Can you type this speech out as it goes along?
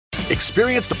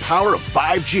Experience the power of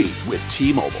 5G with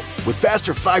T-Mobile. With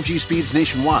faster 5G speeds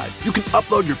nationwide, you can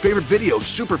upload your favorite videos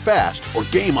super fast or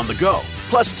game on the go.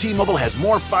 Plus, T-Mobile has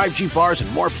more 5G bars in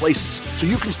more places, so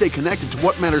you can stay connected to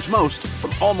what matters most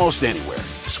from almost anywhere.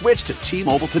 Switch to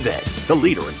T-Mobile today, the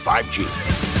leader in 5G.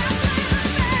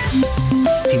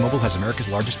 T-Mobile has America's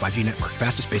largest 5G network,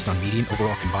 fastest based on median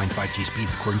overall combined 5G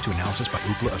speeds, according to analysis by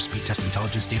Ookla of Speed Test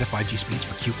Intelligence data. 5G speeds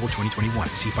for Q4 2021.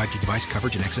 See 5G device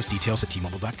coverage and access details at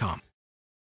T-Mobile.com.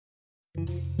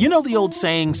 You know the old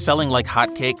saying, selling like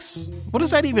hotcakes? What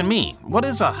does that even mean? What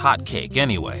is a hotcake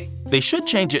anyway? They should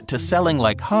change it to selling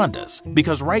like Hondas,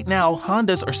 because right now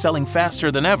Hondas are selling faster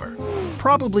than ever.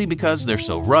 Probably because they're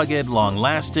so rugged,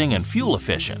 long-lasting, and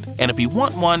fuel-efficient. And if you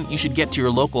want one, you should get to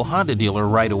your local Honda dealer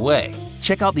right away.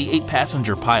 Check out the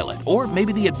 8-passenger Pilot, or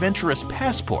maybe the adventurous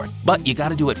Passport. But you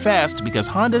gotta do it fast because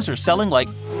Hondas are selling like,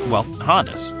 well,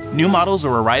 Hondas. New models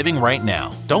are arriving right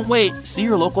now. Don't wait. See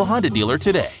your local Honda dealer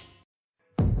today.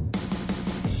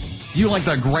 Do you like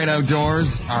the great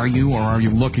outdoors? Are you or are you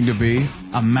looking to be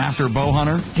a master bow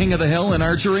hunter? King of the hill in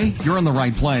archery? You're in the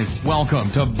right place. Welcome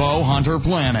to Bow Hunter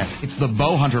Planet. It's the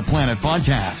Bow Hunter Planet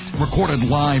podcast, recorded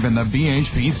live in the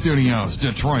BHP studios,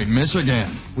 Detroit, Michigan,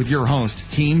 with your host,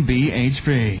 Team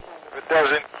BHP. It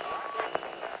doesn't.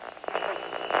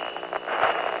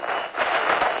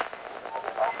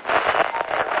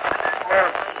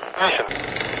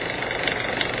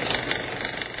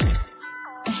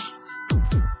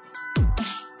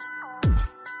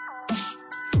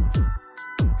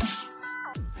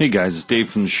 Hey guys, it's Dave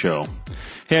from the show.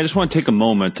 Hey, I just want to take a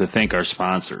moment to thank our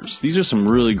sponsors. These are some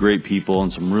really great people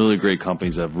and some really great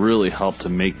companies that have really helped to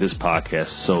make this podcast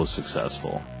so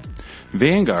successful.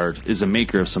 Vanguard is a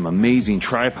maker of some amazing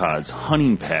tripods,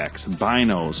 hunting packs,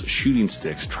 binos, shooting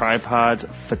sticks, tripods,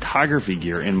 photography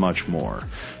gear, and much more.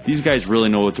 These guys really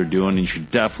know what they're doing, and you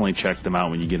should definitely check them out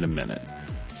when you get a minute.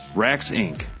 Rax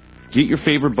Inc. Get your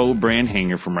favorite bow brand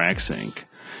hanger from Rax Inc.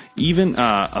 Even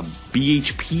a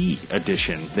BHP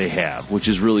edition they have, which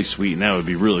is really sweet, and that would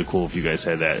be really cool if you guys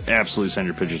had that. Absolutely send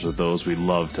your pictures with those. We'd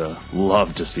love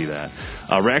to see that.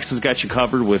 Rax has got you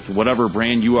covered with whatever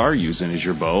brand you are using as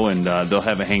your bow, and they'll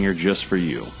have a hanger just for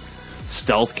you.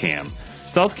 Stealth Cam.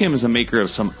 Stealth Cam is a maker of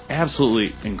some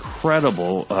absolutely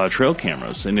incredible trail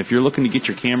cameras, and if you're looking to get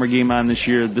your camera game on this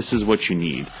year, this is what you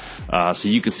need. So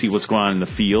you can see what's going on in the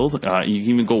field. You can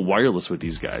even go wireless with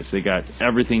these guys. They got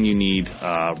everything you need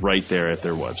right there at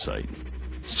their website.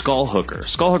 Skull Hooker.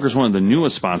 Skull Hooker is one of the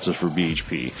newest sponsors for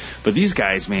BHP. But these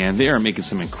guys, man, they are making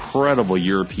some incredible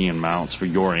European mounts for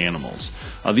your animals.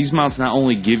 These mounts not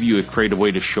only give you a creative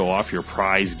way to show off your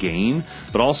prize game,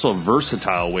 but also a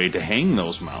versatile way to hang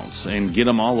those mounts and get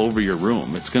them all over your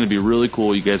room. It's going to be really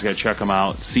cool. You guys got to check them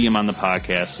out, see them on the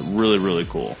podcast. Really, really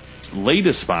cool.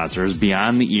 Latest sponsor is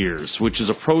Beyond the Ears, which is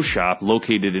a pro shop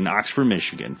located in Oxford,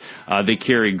 Michigan. They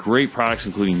carry great products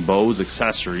including bows,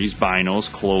 accessories,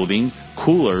 binos, clothing,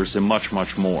 coolers, and much,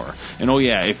 much more. And oh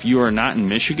yeah, if you are not in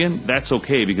Michigan, that's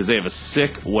okay because they have a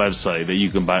sick website that you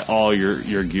can buy all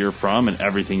your gear from and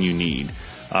everything you need.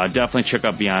 Definitely check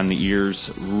out Beyond the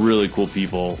Ears. Really cool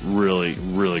people. Really,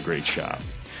 really great shop.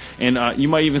 And you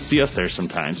might even see us there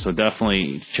sometime, so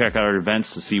definitely check out our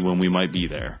events to see when we might be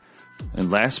there.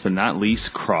 And last but not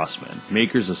least, Crossman,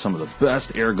 makers of some of the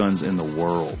best air guns in the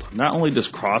world. Not only does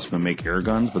Crossman make air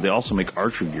guns, but they also make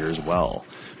archery gear as well.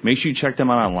 Make sure you check them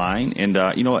out online and,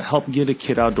 help get a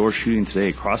kid outdoor shooting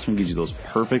today. Crossman gives you those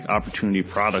perfect opportunity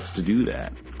products to do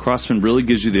that. Crossman really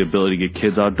gives you the ability to get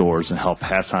kids outdoors and help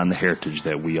pass on the heritage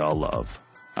that we all love.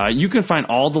 You can find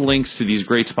all the links to these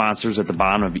great sponsors at the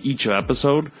bottom of each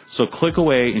episode, so click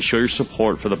away and show your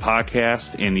support for the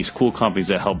podcast and these cool companies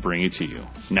that help bring it to you.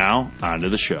 Now, on to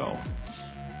the show. All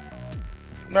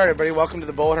right, everybody, welcome to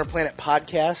the Bow Hunter Planet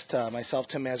podcast. Myself,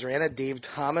 Tim Mazarana, Dave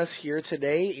Thomas here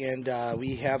today, and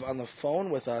we have on the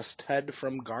phone with us Ted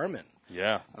from Garmin.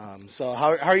 Yeah. So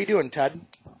how are you doing, Ted?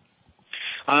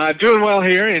 Doing well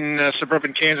here in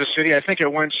suburban Kansas City. I think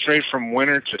it went straight from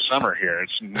winter to summer here.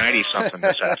 It's 90-something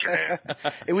this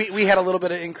afternoon. We had a little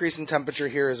bit of increase in temperature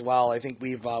here as well. I think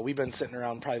we've been sitting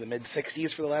around probably the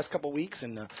mid-60s for the last couple of weeks,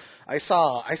 and I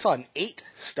saw an 8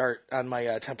 start on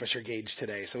my temperature gauge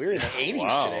today. So we were in the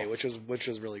 80s today, which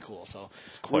was really cool. So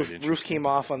roof came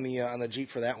off on the Jeep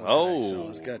for that one. Oh, today, so it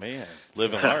was good. Man,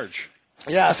 living large.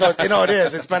 Yeah, so it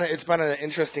is. It's been an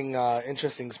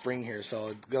interesting spring here.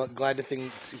 So glad to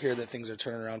hear that things are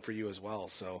turning around for you as well.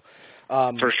 So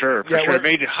for sure. It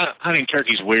made hunting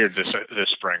turkeys weird this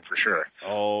spring for sure.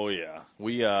 Oh yeah,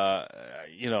 we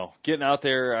getting out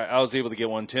there. I was able to get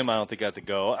one. Tim, I don't think got to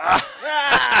go.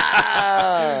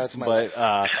 That's my but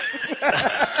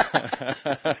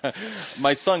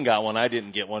my son got one. I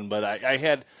didn't get one, but I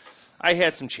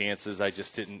had some chances. I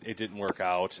just didn't. It didn't work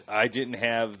out. I didn't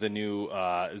have the new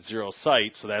zero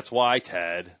sight, so that's why,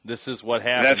 Ted. This is what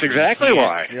happens. That's exactly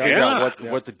why.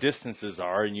 What the distances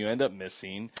are, and you end up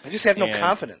missing. I just have no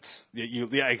confidence.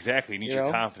 Exactly. You need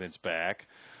your confidence back.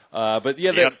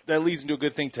 That leads into a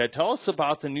good thing, Ted. Tell us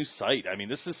about the new site. I mean,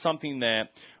 this is something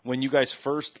that when you guys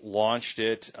first launched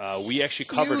it, we actually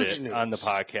covered it on the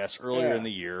podcast earlier in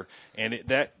the year, and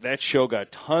that show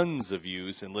got tons of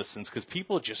views and listens because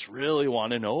people just really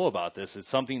want to know about this. It's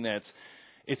something that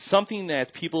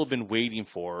people have been waiting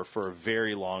for a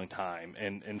very long time,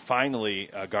 and finally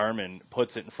Garmin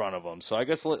puts it in front of them. So I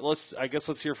guess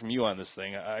let's hear from you on this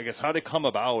thing. I guess how did it come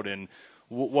about, and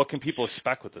what can people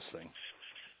expect with this thing?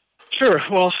 Sure.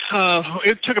 Well,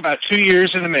 it took about 2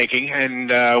 years in the making, and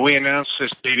we announced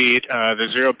this baby, the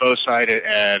Zero Bow Sight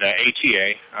at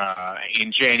ATA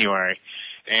in January.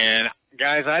 And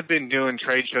guys, I've been doing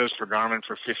trade shows for Garmin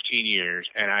for 15 years,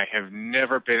 and I have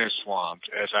never been as swamped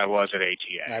as I was at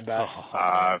ATA. I bet.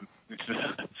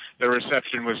 The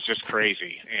reception was just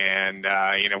crazy, and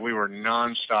we were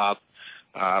nonstop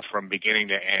from beginning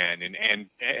to end, and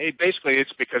basically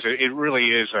it's because it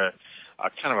really is a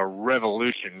kind of a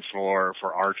revolution for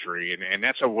archery, and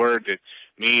that's a word that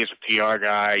me as a PR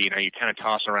guy, you kind of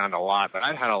toss around a lot, but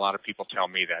I've had a lot of people tell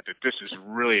me that this is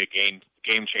really a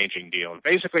game-changing deal.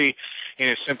 Basically, in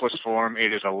its simplest form,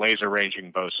 it is a laser ranging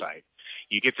bow sight.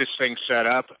 You get this thing set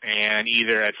up, and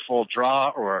either at full draw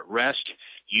or at rest,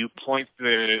 you point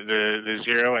the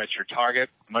zero at your target,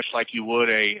 much like you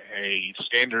would a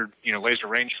standard laser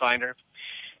rangefinder,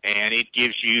 and it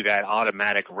gives you that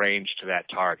automatic range to that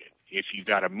target. If you've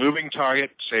got a moving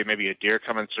target, say maybe a deer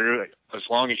coming through, as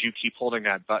long as you keep holding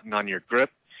that button on your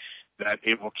grip, that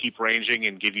it will keep ranging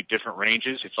and give you different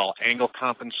ranges. It's all angle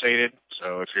compensated.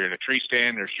 So if you're in a tree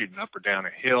stand or shooting up or down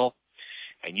a hill,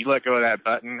 and you let go of that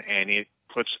button, and it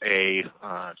puts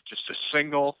just a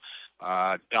single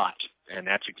dot, and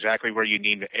that's exactly where you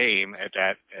need to aim at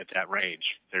that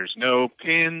range. There's no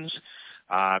pins,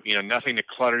 nothing to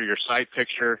clutter your sight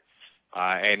picture.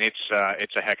 And it's a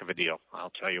heck of a deal,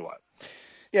 I'll tell you what.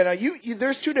 Yeah, now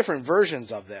there's two different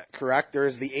versions of that, correct? There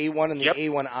is the A1 and the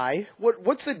A1i.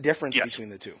 What's the difference between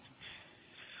the two?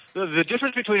 The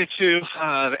difference between the two,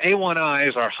 the A1i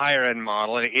is our higher-end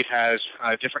model, and it has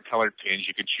different colored pins.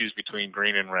 You can choose between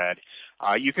green and red.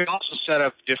 You can also set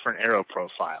up different arrow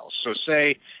profiles. So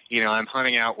say, I'm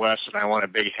hunting out west and I want a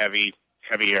big, heavy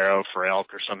arrow for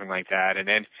elk or something like that, and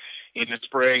then in the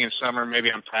spring and summer, maybe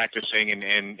I'm practicing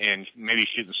and maybe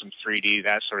shooting some 3D,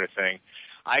 that sort of thing.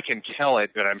 I can tell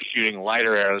it that I'm shooting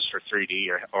lighter arrows for 3D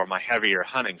or my heavier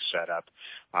hunting setup.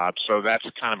 So that's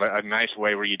kind of a nice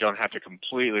way where you don't have to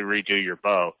completely redo your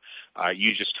bow.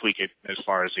 You just tweak it as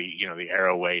far as the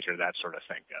arrow weight or that sort of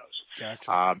thing goes.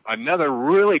 Gotcha. Another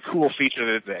really cool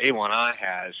feature that the A1i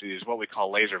has is what we call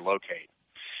laser locate.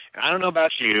 And I don't know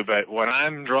about you, but when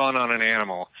I'm drawing on an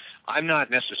animal, I'm not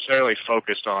necessarily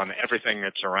focused on everything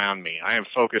that's around me. I am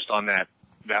focused on that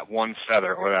one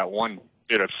feather or that one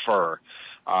bit of fur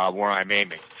where I'm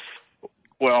aiming.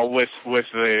 Well, with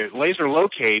the laser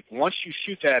locate, once you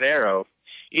shoot that arrow,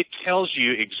 it tells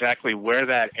you exactly where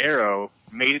that arrow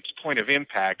made its point of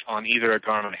impact on either a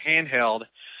Garmin handheld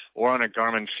or on a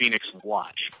Garmin Fenix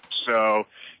watch. So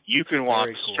you can walk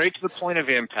straight to the point of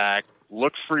impact,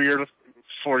 look for your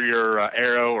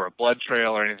arrow or a blood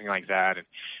trail or anything like that,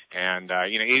 and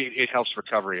it helps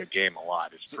recovery of game a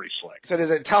lot. It's pretty slick. So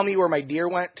does it tell me where my deer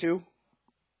went to?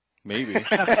 Maybe.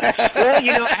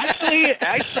 Well,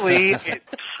 actually, it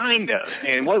kind of.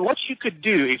 And what you could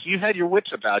do if you had your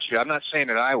wits about you, I'm not saying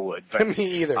that I would, but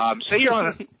me either. Say you're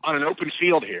on an open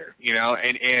field here,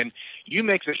 and you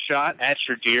make the shot at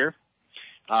your deer,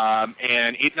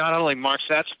 and it not only marks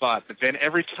that spot, but then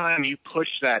every time you push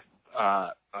that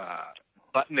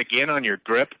button again on your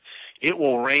grip, it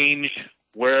will range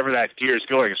wherever that deer is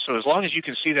going. So as long as you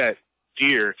can see that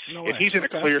deer, if he's in a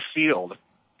clear field,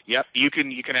 you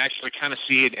can actually kind of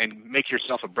see it and make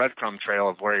yourself a breadcrumb trail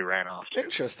of where he ran off to.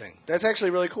 Interesting. That's actually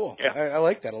really cool. Yeah. I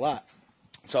like that a lot.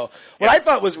 So what I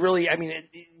thought was really,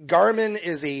 Garmin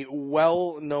is a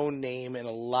well-known name in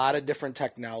a lot of different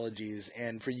technologies,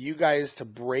 and for you guys to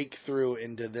break through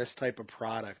into this type of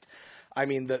product,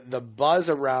 the buzz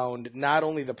around not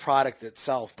only the product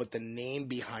itself, but the name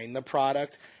behind the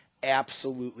product,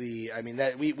 absolutely.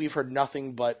 That we've heard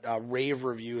nothing but rave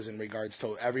reviews in regards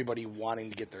to everybody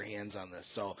wanting to get their hands on this.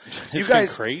 So you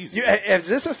guys, crazy. Has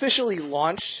this officially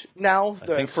launched now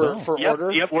for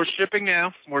order? Yep, we're shipping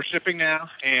now.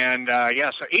 And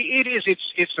so it is.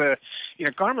 It's a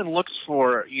Garmin looks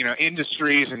for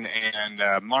industries and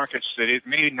markets that it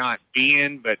may not be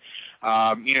in, but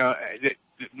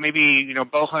maybe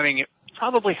bow hunting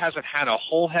probably hasn't had a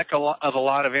whole heck of a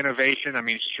lot of innovation.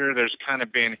 Sure, there's kind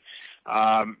of been,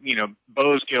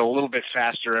 bows get a little bit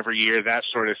faster every year, that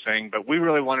sort of thing. But we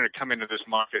really wanted to come into this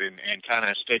market and kind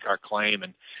of stake our claim.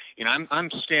 And,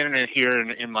 I'm standing in here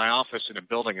in my office in a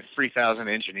building of 3,000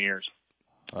 engineers.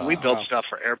 We build stuff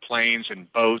for airplanes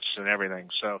and boats and everything.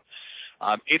 So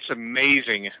it's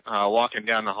amazing walking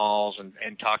down the halls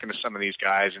and talking to some of these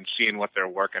guys and seeing what they're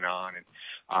working on. And,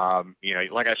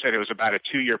 like I said, it was about a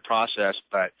 2-year process,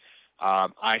 but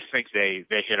I think they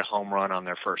hit a home run on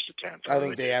their first attempt. I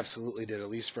think they absolutely did, at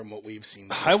least from what we've seen.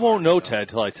 I won't know, Ted,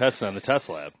 till I test it on the test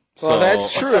lab. Well,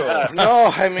 that's true.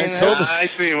 No, I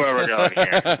see where we're going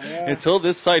here. Yeah. Until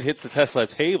this site hits the test lab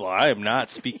table, I am not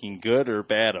speaking good or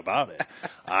bad about it.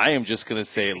 I am just going to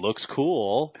say it looks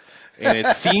cool, and it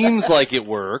seems like it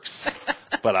works,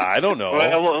 but I don't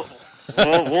know.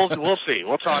 We'll see.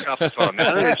 We'll talk off the phone.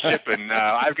 Now that it's shipping,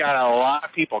 I've got a lot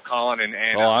of people calling and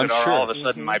I'm that are sure. all of a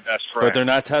sudden my best friend. But they're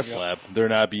not test lab. They're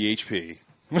not BHP.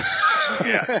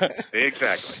 Yeah,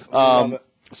 exactly.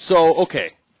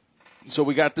 So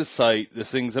we got this site.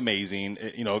 This thing's amazing.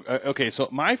 So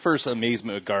my first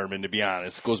amazement with Garmin, to be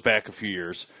honest, goes back a few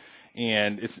years.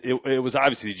 And it was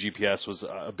obviously the GPS was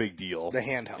a big deal. The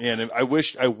handhelds. And I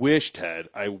wish, Ted,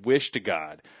 to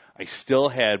God, I still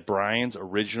had Brian's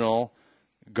original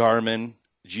Garmin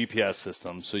GPS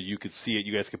system so you could see it.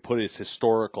 You guys could put it as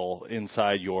historical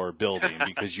inside your building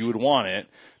because you would want it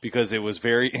because it was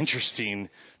very interesting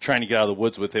trying to get out of the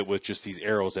woods with it with just these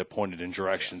arrows that pointed in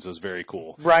directions. It was very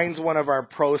cool. Brian's one of our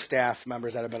pro staff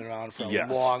members that have been around for a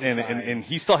long time. And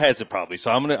he still has it probably. So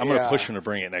I'm gonna push him to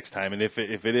bring it next time. And if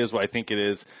it is what I think it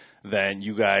is, then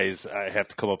you guys have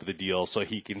to come up with a deal so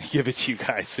he can give it to you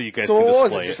guys so you guys can display it. So what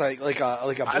was it? Just like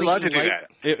a I'd love to do that.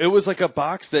 It was like a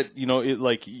box that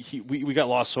we got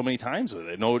lost so many times with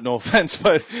it. No offense,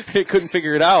 but it couldn't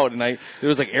figure it out. And there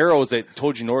was like arrows that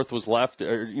told you north was left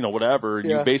or whatever. And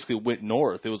you basically went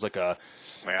north. It was like a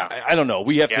I don't know.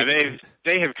 We have to.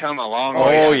 They have come a long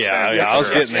way. Oh yeah. I was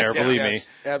getting there. Believe me,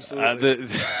 absolutely.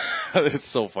 It's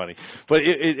so funny, but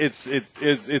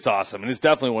it's awesome, and it's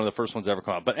definitely one of the first ones to ever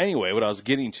come out. But anyway, what I was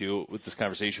getting to with this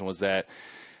conversation was that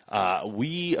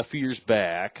we a few years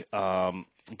back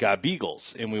got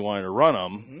beagles, and we wanted to run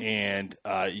them, and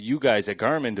you guys at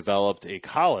Garmin developed a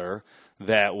collar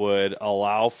that would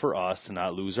allow for us to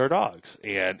not lose our dogs,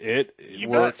 and it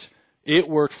worked. It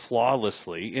worked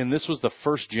flawlessly, and this was the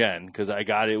first gen because I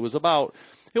got it.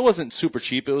 It wasn't super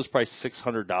cheap. It was probably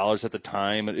 $600 at the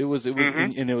time. And it was I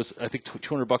think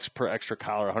 $200 per extra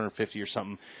collar, $150 or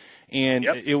something. And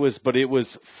it was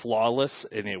flawless,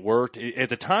 and it worked. At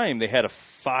the time, they had a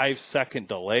 5-second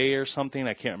delay or something.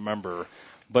 I can't remember.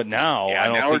 But now,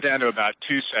 we're down to about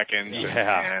 2 seconds.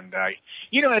 Yeah, and that's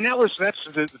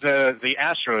the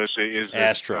Astros is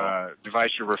the device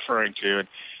you're referring to,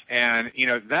 and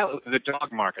the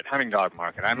dog market, hunting dog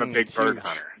market. I'm a big bird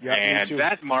hunter, and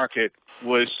that market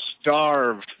was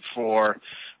starved for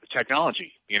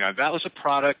technology. That was a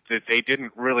product that they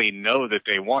didn't really know that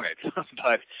they wanted,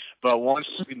 but once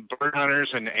bird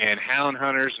hunters and hound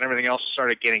hunters and everything else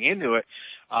started getting into it,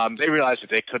 they realized that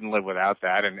they couldn't live without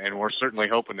that, and we're certainly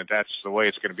hoping that that's the way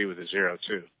it's going to be with the Zero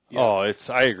too. Yeah. Oh,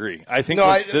 I agree. I think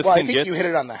I think you hit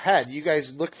it on the head. You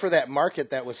guys looked for that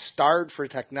market that was starved for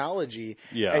technology,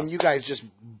 and you guys just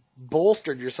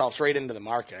bolstered yourselves right into the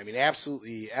market.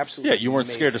 absolutely. Yeah, you weren't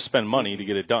scared to spend money to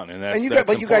get it done, and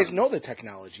you guys know the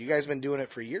technology. You guys have been doing it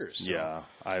for years. So. Yeah,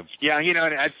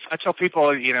 I tell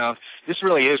people, this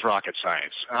really is rocket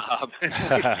science.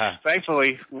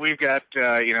 Thankfully, we've got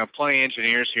plenty of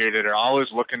engineers here that are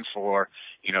always looking for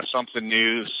something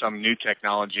new, some new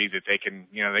technology that they can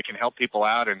help people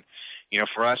out, and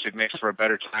for us, it makes for a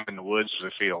better time in the woods or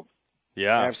the field.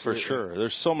 Yeah, absolutely. For sure.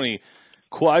 There's so many.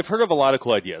 Cool. I've heard of a lot of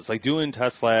cool ideas. Like doing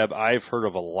Test Lab, I've heard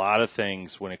of a lot of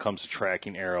things when it comes to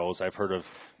tracking arrows. I've heard of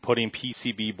putting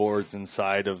PCB boards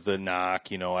inside of the nock.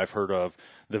 I've heard of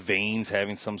the vanes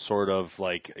having some sort of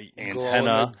like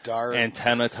antenna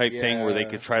type thing where they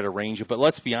could try to range it. But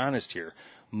let's be honest here.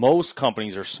 Most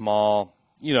companies are small,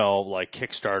 like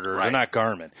Kickstarter. They're not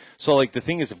Garmin. So like the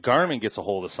thing is, if Garmin gets a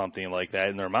hold of something like that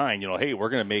in their mind, hey, we're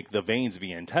going to make the vanes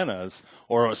be antennas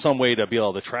or some way to be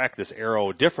able to track this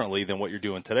arrow differently than what you're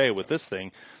doing today with this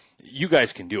thing. You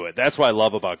guys can do it. That's what I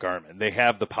love about Garmin. They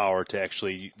have the power to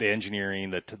actually, the engineering,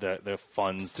 the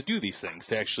funds to do these things,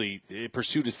 to actually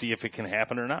pursue to see if it can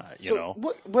happen or not.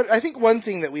 What I think one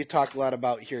thing that we've talked a lot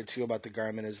about here too about the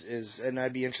Garmin is, and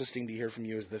I'd be interesting to hear from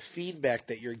you, is the feedback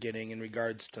that you're getting in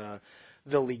regards to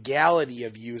the legality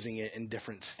of using it in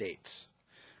different states.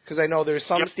 Because I know there's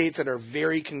some states that are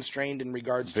very constrained in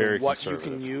regards to what you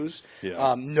can use.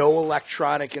 Yeah. No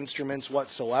electronic instruments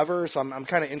whatsoever. So I'm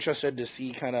kind of interested to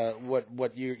see kind of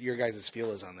what your guys'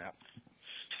 feel is on that.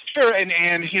 Sure, and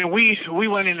we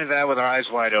went into that with our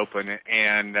eyes wide open,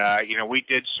 and we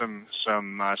did some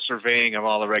surveying of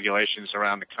all the regulations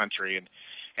around the country,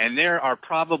 and there are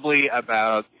probably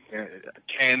about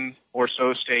 10 or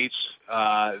so states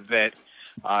that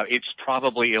it's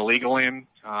probably illegal in.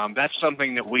 That's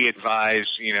something that we advise,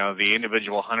 the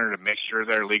individual hunter to make sure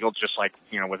they're legal, just like,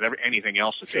 with anything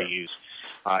else that they use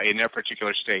in their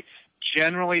particular state.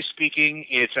 Generally speaking,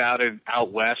 it's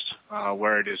out west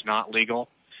where it is not legal.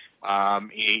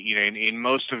 In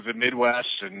most of the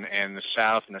Midwest and the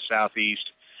South and the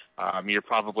Southeast, you're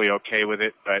probably okay with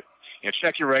it. But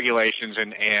check your regulations,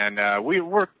 and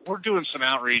we're doing some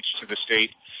outreach to the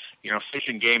state, fish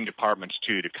and game departments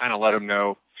too, to kind of let them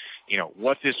know,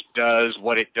 what this does,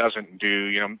 what it doesn't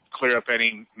do, clear up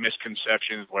any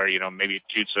misconceptions where, maybe it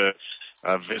shoots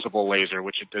a visible laser,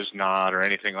 which it does not, or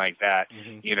anything like that,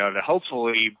 to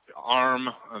hopefully arm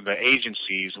the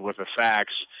agencies with the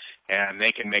facts, and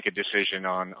they can make a decision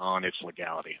on its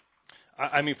legality.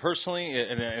 I mean, personally,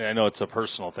 and I know it's a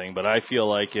personal thing, but I feel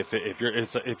like if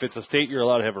it's a state you're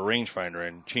allowed to have a rangefinder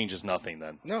in, changes nothing.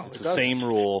 Then it's the same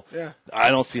rule. Yeah.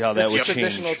 I don't see how that would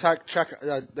change.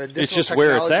 It's just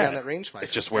where it's at.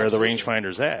 It's just where the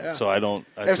rangefinder's at. Yeah. So I don't.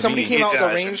 If somebody came out with a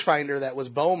rangefinder that was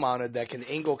bow mounted that can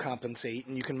angle compensate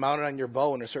and you can mount it on your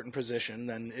bow in a certain position,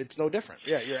 then it's no different.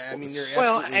 Yeah, you're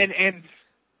well, absolutely...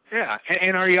 Yeah,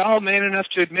 and are y'all man enough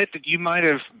to admit that you might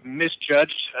have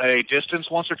misjudged a distance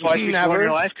once or twice before in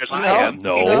your life? Because I am.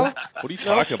 No. What are you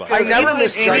talking about? I never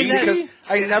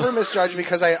misjudged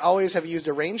because I always have used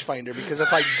a rangefinder. Because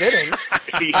if I didn't,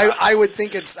 I would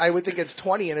think it's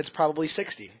 20 and it's probably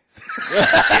 60.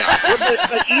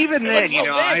 But even then,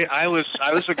 I was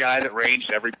a guy that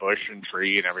ranged every bush and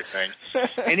tree and everything.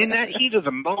 And in that heat of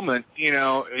the moment,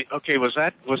 okay, was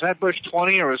that bush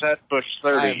 20 or was that bush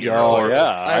 30?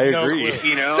 I agree.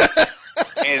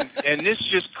 And this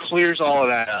just clears all of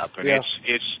that up, and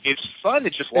it's fun to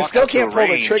just walk. It still can't pull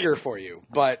the trigger for you,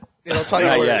 but it'll tell you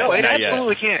where it's at. No, it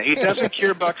absolutely can't. It doesn't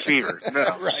cure buck fever.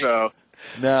 No, right. So.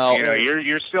 Now,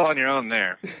 you're still on your own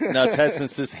there. Now, Ted,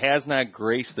 since this has not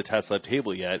graced the Test Lab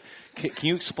table yet, can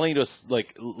you explain to us,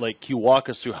 can you walk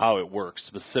us through how it works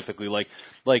specifically?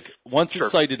 Like once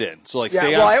it's sighted in. So,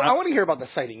 say I want to hear about the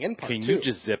sighting in part, Can you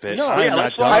just zip it? No, I'm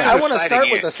not done. I want to start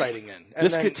with the sighting in.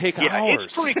 This could take hours.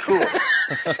 It's pretty cool.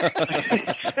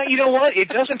 You know what? It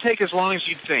doesn't take as long as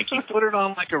you'd think. You put it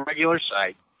on like a regular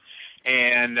sight.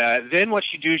 And then what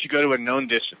you do is you go to a known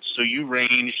distance. So you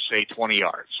range, say, 20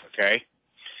 yards, okay?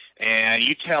 And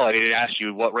you tell it asks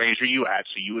you what range are you at.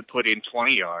 So you would put in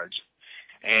 20 yards.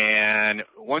 And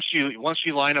once you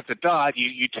line up the dot,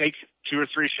 you take 2 or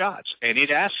 3 shots. And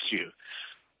it asks you,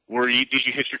 did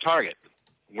you hit your target?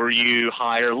 Were you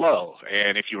high or low?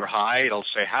 And if you were high, it'll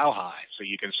say how high. So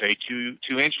you can say 2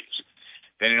 inches.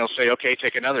 Then it'll say, okay,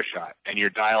 take another shot. And you're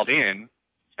dialed in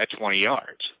at 20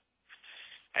 yards.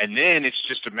 And then it's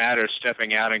just a matter of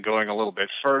stepping out and going a little bit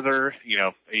further,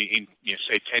 in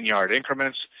say 10-yard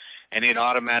increments, and it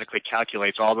automatically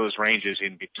calculates all those ranges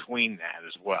in between that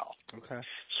as well. Okay.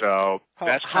 So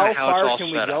that's how far it's all can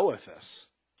we set go up. With this?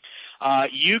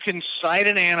 You can sight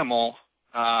an animal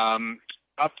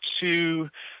up to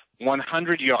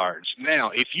 100 yards. Now,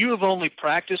 if you have only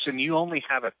practiced and you only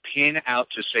have a pin out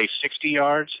to say 60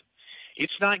 yards,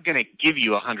 it's not going to give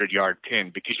you a 100-yard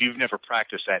pin because you've never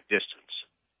practiced that distance.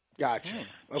 Gotcha.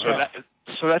 Okay.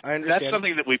 So that's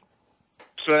something that we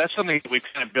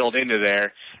kind of build into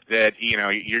there. That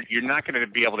you're not going to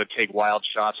be able to take wild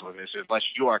shots with this unless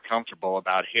you are comfortable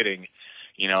about hitting,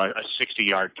 a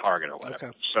 60-yard target or whatever.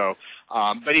 Okay. So,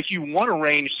 but if you want to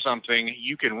range something,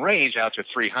 you can range out to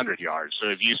 300 yards. So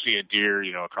if you see a deer,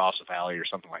 across a valley or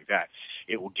something like that,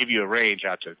 it will give you a range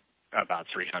out to about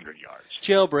 300 yards.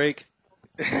 Jailbreak.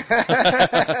 Yeah.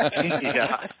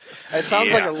 It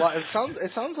sounds like a lot. It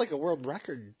sounds like a world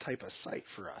record type of sight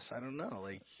for us. I don't know.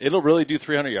 Like It'll really do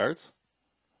 300 yards?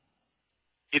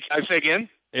 I say again?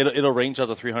 It'll range out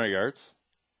to 300 yards?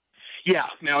 Yeah.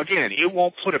 Now, again, it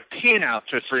won't put a pin out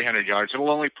to 300 yards. It will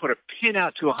only put a pin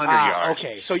out to 100 yards.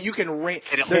 Okay, so you can range.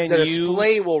 And The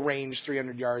display will range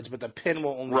 300 yards, but the pin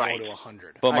will only go to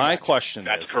 100. But my question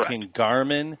That's is, correct. can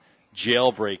Garmin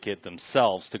jailbreak it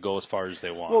themselves to go as far as they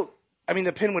want? Well, I mean,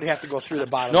 the pin would have to go through the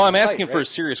bottom. No, of I'm the asking site, for a right?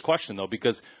 serious question, though,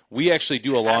 because we actually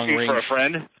do a long Asking range. for a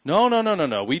friend?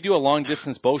 No. We do a long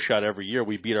distance bow shot every year.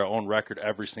 We beat our own record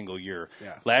every single year.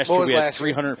 Yeah. Last What year was we had last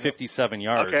year? 357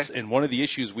 yards, Okay. and one of the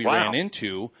issues we Wow. ran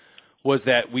into was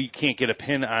that we can't get a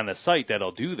pin on a site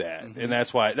that'll do that, Mm-hmm. and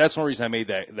that's one reason I made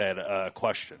that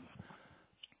question.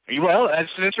 Well,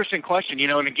 that's an interesting question.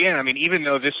 And again, I mean, even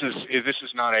though this is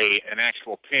not an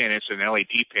actual pin, it's an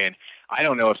LED pin. I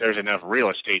don't know if there's enough real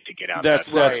estate to get out. That's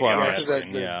that why I'm Yeah, 'cause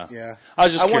asking. yeah. I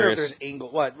was just I wonder if curious. there's angle.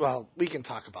 What? Well, we can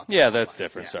talk about that. Yeah, that's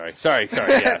different. Sorry.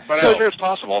 Yeah. But I'm sure it's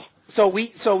possible. So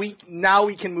we now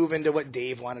we can move into what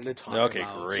Dave wanted to talk Okay,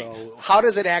 about. great. So how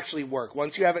does it actually work?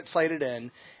 Once you have it sighted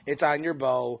in, it's on your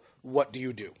bow. What do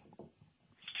you do?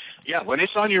 Yeah, when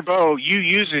it's on your bow, you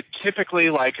use it typically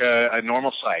like a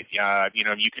normal sight.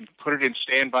 You can put it in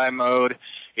standby mode.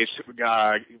 It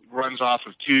runs off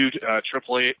of two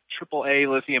AAA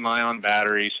lithium-ion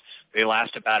batteries. They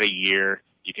last about a year.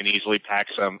 You can easily pack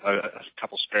a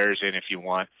couple spares in if you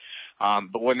want.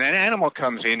 But when that animal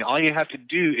comes in, all you have to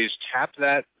do is tap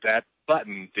that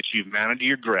button that you've mounted to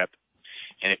your grip,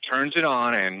 and it turns it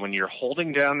on. And when you're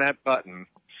holding down that button,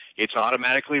 it's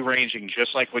automatically ranging,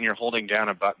 just like when you're holding down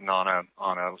a button on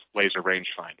a laser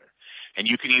rangefinder. And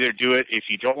you can either do it if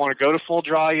you don't want to go to full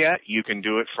draw yet. You can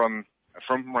do it from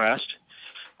rest,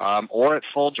 or at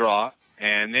full draw.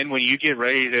 And then when you get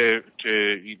ready to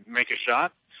make a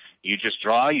shot, you just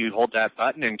draw. You hold that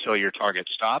button until your target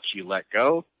stops. You let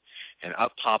go, and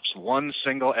up pops one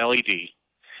single LED,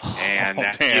 and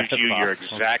that gives you your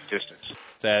exact distance.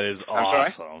 That is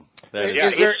awesome.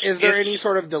 Is there any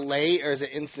sort of delay, or is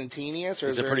it instantaneous, or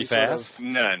is it there pretty any sort fast? of...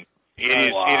 None. It is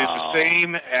the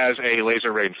same as a laser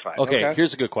rangefinder. Okay,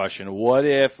 here's a good question. What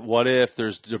if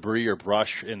there's debris or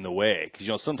brush in the way?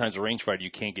 Because sometimes a rangefinder you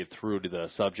can't get through to the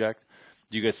subject.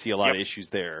 Do you guys see a lot of issues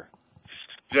there?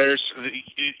 There's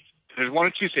one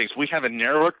of two things. We have a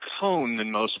narrower cone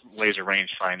than most laser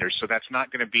rangefinders, so that's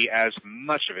not going to be as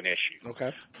much of an issue.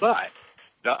 Okay. But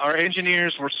our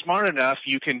engineers were smart enough.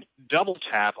 You can double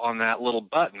tap on that little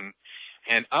button,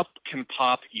 and up can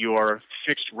pop your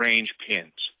fixed range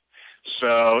pins.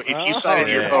 So if you sight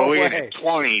your bow in at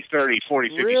 20, 30,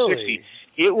 40, 50, 60,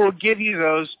 it will give you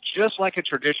those just like a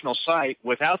traditional sight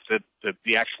without the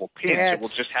actual pins. It will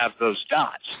just have those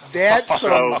dots. That's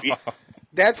some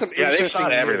interesting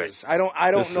everything. news. I don't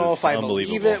know if I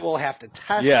believe it. We'll have to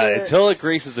test it. Yeah, until it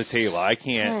graces the table, I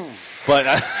can't. But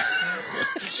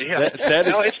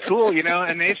it's cool,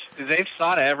 and they've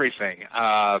thought of everything,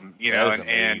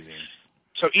 and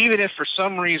so even if for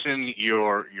some reason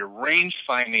your range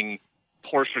finding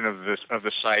portion of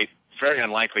the site, very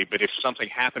unlikely, but if something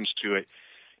happens to it,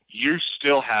 you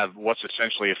still have what's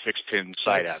essentially a fixed pin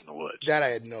sight out in the woods. That I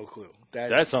had no clue.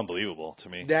 That's unbelievable to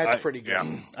me. That's pretty good.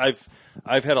 Yeah.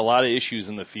 I've had a lot of issues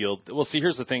in the field. Well, see,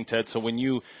 here's the thing, Ted. So when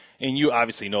you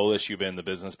obviously know this, you've been in the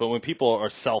business, but when people are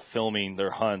self-filming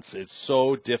their hunts, it's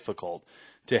so difficult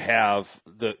to have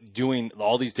doing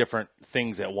all these different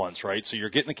things at once, right? So you're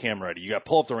getting the camera ready. You got to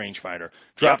pull up the rangefinder,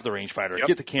 drop the rangefinder,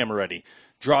 get the camera ready,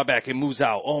 draw back, it moves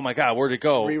out. Oh my God, where'd it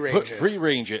go?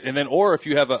 Re-range it. And then, or if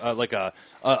you have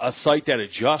a sight that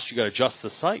adjusts, you got to adjust the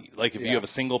sight. Like if you have a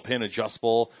single pin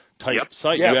adjustable type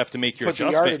sight, you have to make your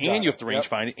adjustment, and you have to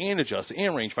rangefind it, and adjust it,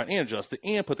 and rangefind, and adjust it,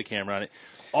 and put the camera on it,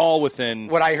 all within.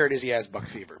 What I heard is he has buck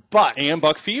fever, and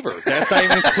buck fever. That's not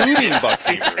even including buck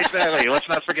fever. Exactly. Let's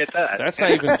not forget that. That's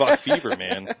not even buck fever,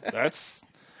 man.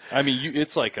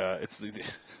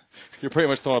 You're pretty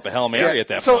much throwing up a Hail Mary at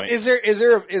that point. So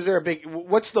is there a big?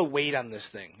 What's the weight on this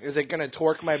thing? Is it going to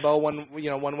torque my bow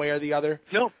one way or the other?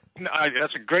 No,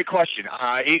 that's a great question.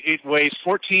 It weighs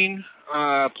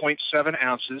 14.7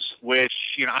 ounces, which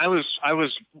I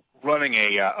was running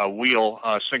a wheel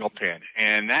single pin,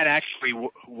 and that actually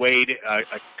weighed a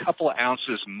couple of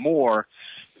ounces more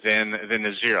than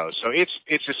the zero. So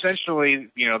it's essentially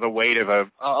the weight of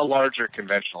a larger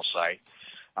conventional sight.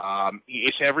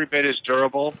 It's every bit as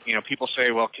durable. People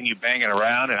say, well, can you bang it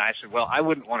around? And I said, well, I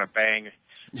wouldn't want to bang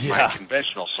my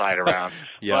conventional sight around,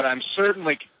 but I'm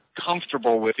certainly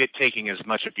comfortable with it taking as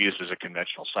much abuse as a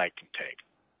conventional sight can take.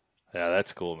 Yeah,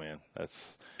 that's cool, man.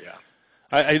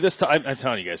 I'm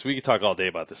telling you guys, we could talk all day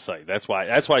about this site. That's why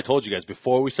I told you guys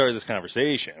before we started this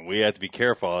conversation, we have to be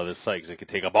careful of this site because it could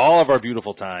take up all of our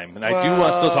beautiful time. And I do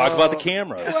want to still talk about the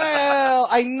cameras. Well,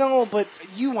 I know, but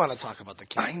you want to talk about the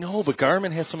cameras. I know, but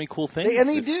Garmin has so many cool things.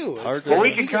 They do. Well,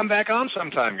 we can come back on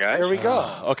sometime, guys. There we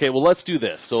go. Okay, well, let's do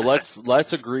this. So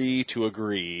let's agree to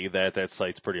agree that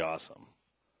site's pretty awesome.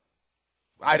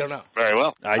 I don't know. Very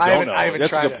well. I don't know. I haven't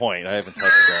That's a good point. I haven't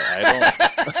touched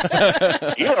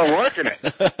that. You are working it.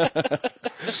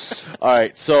 All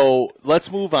right, so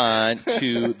let's move on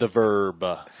to the Verb.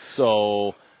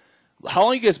 So how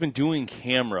long have you guys been doing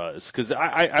cameras? Because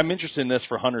I'm interested in this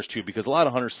for hunters, too, because a lot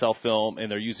of hunters self-film,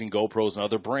 and they're using GoPros and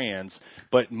other brands,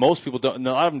 but most people don't.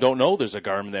 A lot of them don't know there's a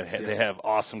Garmin that they have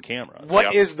awesome cameras.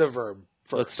 What is the Verb?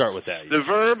 First. Let's start with that. The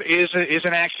Verb is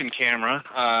an action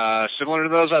camera, similar to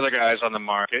those other guys on the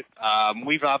market.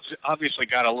 We've obviously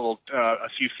got a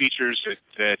few features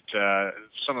that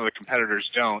some of the competitors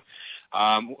don't.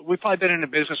 We've probably been in the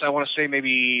business, I want to say,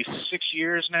 maybe 6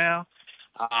 years now.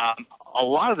 A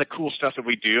lot of the cool stuff that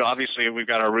we do, obviously, we've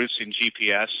got our roots in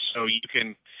GPS, so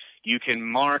you can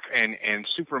mark and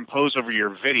superimpose over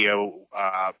your video,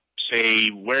 say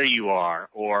where you are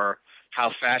or how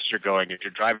fast you're going. If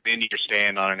you're driving into your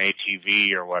stand on an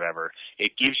ATV or whatever,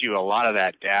 it gives you a lot of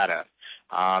that data.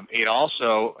 It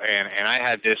also, and I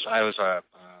had this, I was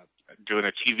doing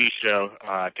a TV show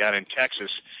down in Texas,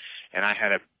 and I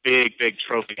had a big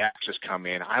trophy axis come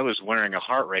in. I was wearing a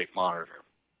heart rate monitor.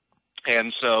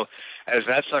 And so as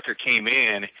that sucker came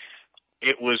in,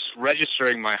 it was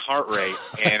registering my heart rate,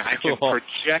 and I can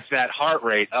project that heart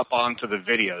rate up onto the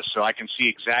video so I can see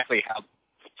exactly how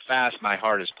fast my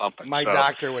heart is pumping. My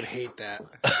doctor would hate that.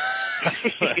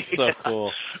 That's so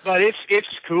cool. But it's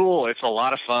cool. It's a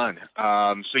lot of fun.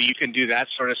 So you can do that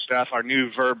sort of stuff. Our new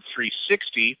Verb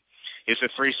 360 is a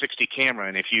 360 camera,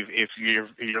 and if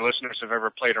your listeners have ever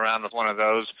played around with one of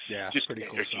those, just pretty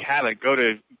cool if stuff. You haven't, go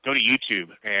to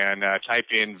YouTube and type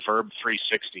in Verb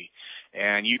 360,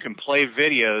 and you can play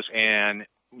videos, and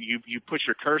you put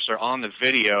your cursor on the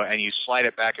video and you slide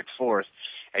it back and forth.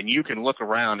 And you can look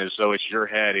around as though it's your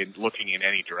head and looking in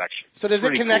any direction. So does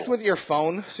it connect with your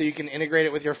phone, so you can integrate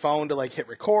it with your phone to hit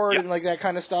record and that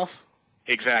kind of stuff?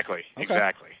 Exactly. Okay.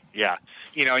 Exactly. Yeah.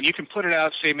 And you can put it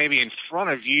out, say maybe in front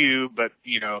of you, but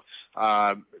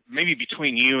maybe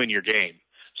between you and your game.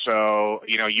 So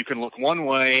you can look one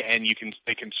way, and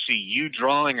they can see you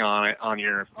drawing on it on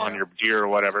your deer or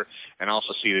whatever, and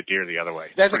also see the deer the other way.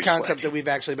 That's a concept that we've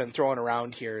actually been throwing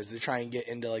around here, is to try and get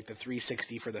into the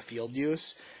 360 for the field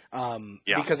use,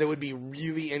 because it would be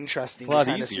really interesting to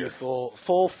kind of see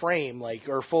full frame,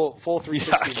 or full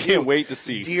 360. I can't wait to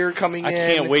see deer coming in.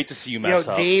 I can't wait to see you mess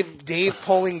up. Dave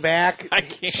pulling back,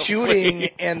 shooting,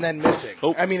 and then missing.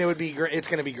 Oh. I mean, it would be great. It's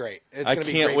going to be great. It's going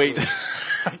to be great.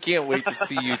 I can't wait to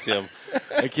see you, Tim.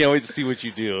 I can't wait to see what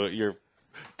you do.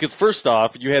 Because first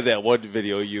off, you had that one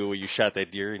video where you shot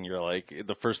that deer, and you're like,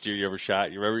 the first deer you ever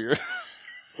shot. You remember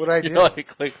what I did? You're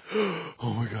like,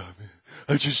 oh my god, man,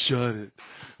 I just shot it.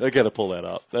 I got to pull that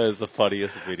up. That is the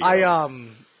funniest video. I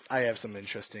have some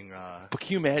interesting. But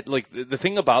can you imagine? The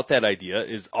thing about that idea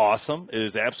is awesome. It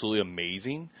is absolutely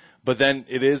amazing. But then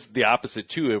it is the opposite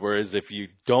too. Whereas if you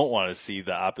don't want to see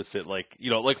the opposite,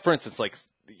 for instance,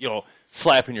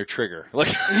 slapping your trigger.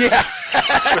 Yeah.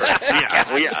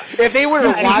 If they were to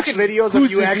watch videos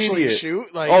of you actually shoot,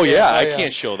 I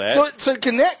can't show that. So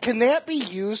can that be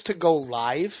used to go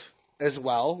live as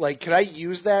well? Could I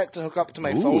use that to hook up to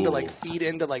my phone to feed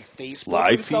into Facebook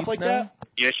live and stuff like now? that?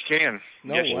 Yes, you can.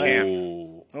 No yes, way.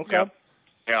 You can. Okay. Yep.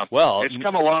 Yeah. Well, it's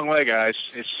come a long way, guys.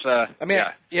 It's.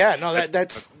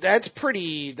 That's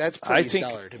pretty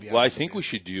stellar. To be honest, what I think we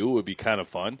should do would be kind of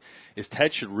fun is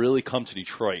Ted should really come to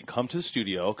Detroit, come to the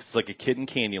studio, because it's like a kid in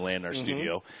Candyland in our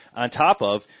studio. On top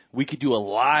of, we could do a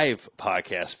live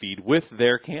podcast feed with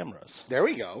their cameras. There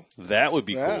we go. That would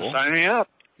be cool. Sign me up.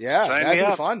 Yeah, that'd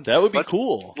be fun. That would be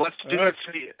cool. Let's do it.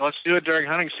 Let's do it during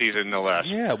hunting season, no less.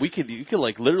 Yeah, you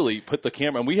could literally put the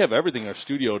camera, and we have everything in our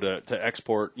studio to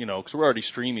export, because we're already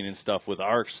streaming and stuff with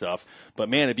our stuff. But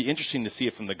man, it'd be interesting to see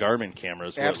it from the Garmin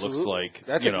cameras, what it looks like.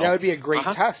 That would be a great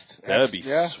test. That would be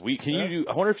sweet. Can you?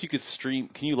 I wonder if you could stream.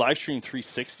 Can you live stream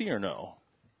 360 or no?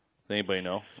 Does anybody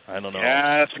know? I don't know.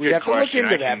 Yeah, that's a good We'd have question. to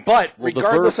look into that. But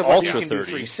regardless of whether you can do 30.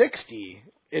 360.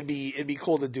 It'd be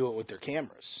cool to do it with their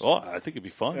cameras. Oh, I think it'd be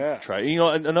fun. Yeah. Try.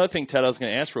 Another thing, Ted, I was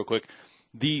going to ask real quick.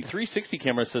 The 360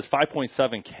 says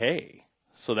 5.7K.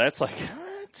 So that's what?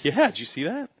 Yeah. Did you see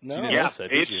that? No. You didn't Yeah. notice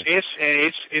that, did you?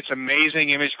 It's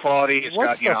amazing image quality. It's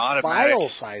What's got the automatic file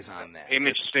size on that?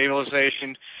 image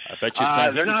stabilization. I bet you it's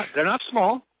not. They're not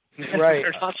small. Right.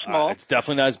 They're not small. It's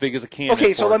definitely not as big as a Canon.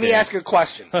 Okay, so let me 4K. ask a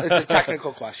question. It's a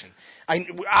technical question.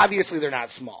 Obviously, they're not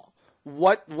small.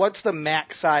 What's the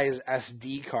max size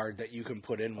SD card that you can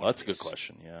put in? Well, that's a good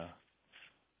question. Yeah.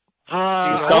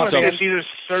 I think it's either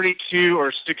 32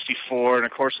 or 64, and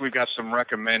of course we've got some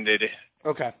recommended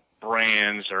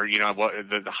brands or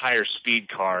the higher speed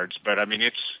cards. But I mean,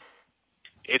 it's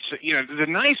the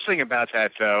nice thing about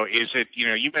that though is that you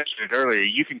mentioned it earlier.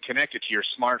 You can connect it to your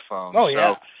smartphone. Oh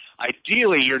yeah. So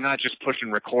ideally, you're not just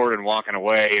pushing record and walking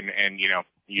away, and you're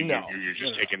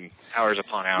just taking hours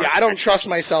upon hours. Yeah, I don't trust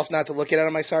myself not to look at it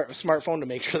on my smartphone to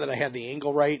make sure that I have the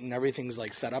angle right and everything's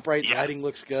like set up right. The lighting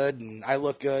looks good and I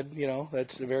look good.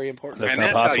 That's very important. That's and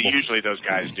not that's possible. how usually those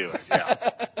guys do it.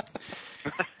 Yeah.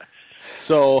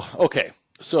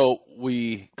 So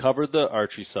we covered the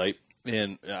archery site.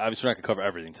 And obviously, we're not going to cover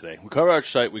everything today. We covered our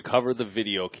site. We covered the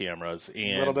video cameras.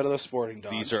 And a little bit of the sporting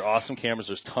dog. These are awesome cameras.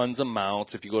 There's tons of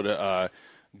mounts. If you go to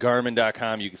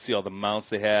Garmin.com, you can see all the mounts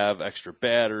they have, extra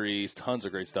batteries, tons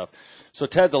of great stuff. So,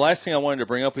 Ted, the last thing I wanted to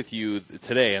bring up with you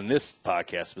today, and this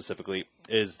podcast specifically,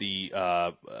 is the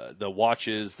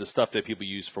watches, the stuff that people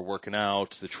use for working out,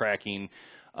 the tracking.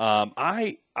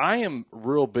 I am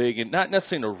real big, and not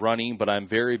necessarily into running, but I'm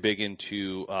very big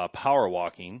into power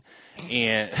walking.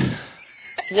 And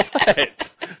what?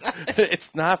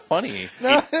 It's not funny.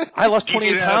 No. I lost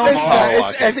 28 pounds.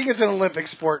 I think it's an Olympic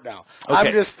sport now.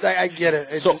 Okay. I get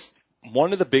it.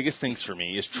 One of the biggest things for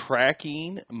me is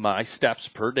tracking my steps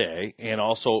per day and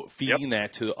also feeding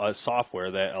that to a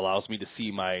software that allows me to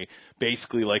see my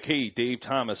basically like, hey, Dave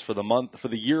Thomas, for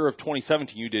the year of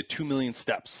 2017, you did 2 million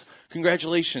steps.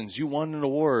 Congratulations, you won an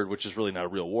award, which is really not a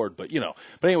real award, but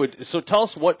But anyway, so tell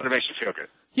us what. But it makes you feel good.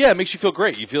 Yeah, it makes you feel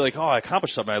great. You feel like, I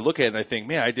accomplished something. I look at it and I think,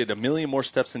 man, I did 1 million more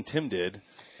steps than Tim did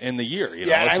in the year. And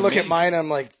I look at mine, I'm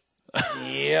like,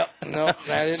 yep, no,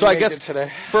 I didn't so I make guess it today.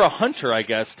 For a hunter, I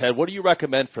guess, Ted, what do you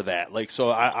recommend for that? Like, so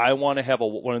I want to have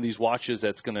one of these watches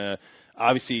that's going to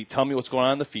obviously tell me what's going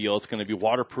on in the field. It's going to be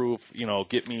waterproof,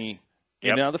 get me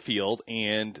in and out of the field.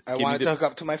 And I want it to hook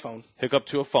up to my phone. Hook up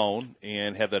to a phone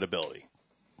and have that ability.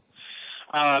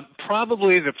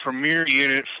 Probably the premier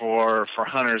unit for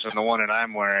hunters, and the one that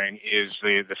I'm wearing is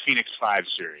the Phoenix 5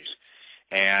 series.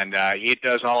 And it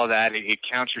does all of that. It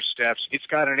counts your steps. It's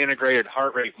got an integrated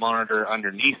heart rate monitor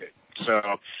underneath it.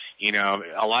 So,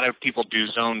 a lot of people do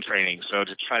zone training. So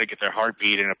to try to get their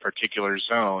heartbeat in a particular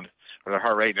zone or their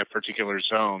heart rate in a particular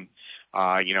zone,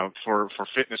 for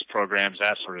fitness programs,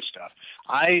 that sort of stuff.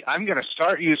 I'm going to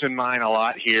start using mine a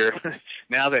lot here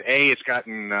now that A, it's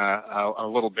gotten a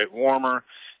little bit warmer,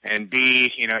 and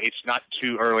B, it's not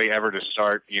too early ever to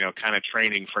start, kind of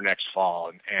training for next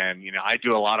fall. And I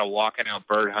do a lot of walking out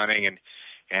bird hunting,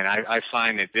 and I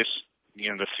find that this,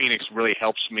 the Phoenix really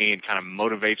helps me and kind of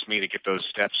motivates me to get those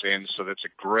steps in. So that's a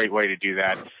great way to do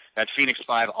that. That Phoenix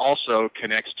 5 also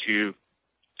connects to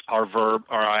our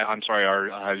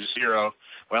our Zero,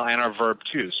 and our Verb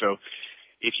too. So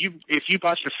if you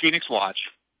bought your Phoenix watch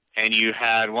and you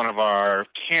had one of our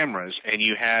cameras and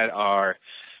you had our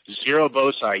Zero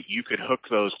bow sight, you could hook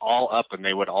those all up and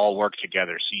they would all work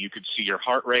together. So you could see your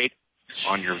heart rate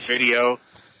on your video.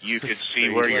 You could see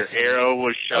where your arrow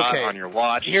was shot on your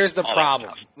watch. Here's the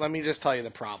problem. Let me just tell you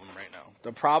the problem right now.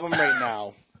 The problem right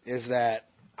now is that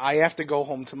I have to go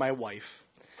home to my wife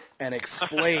and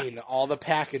explain all the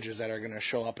packages that are going to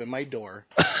show up in my door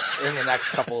in the next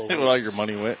couple of weeks. Where all your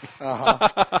money went.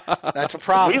 That's a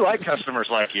problem. We like customers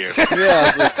like you. Yeah, I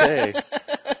was going to say.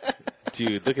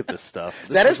 Dude, look at this stuff.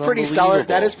 That is pretty stellar.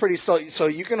 That is pretty stellar. So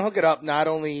you can hook it up not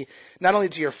only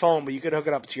to your phone, but you could hook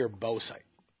it up to your bow sight.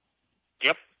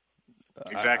 Yep.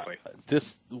 Exactly.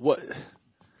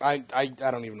 I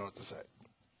don't even know what to say.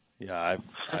 Yeah,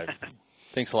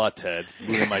 thanks a lot, Ted.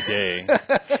 Ruined my day.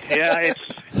 Yeah, it's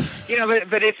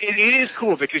but it is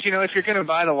cool because if you're going to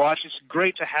buy the watch, it's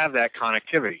great to have that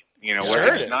connectivity.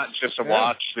 Where it's not just a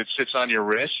watch that sits on your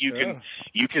wrist. You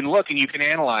can look and you can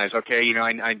analyze. Okay,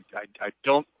 I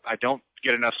don't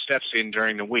get enough steps in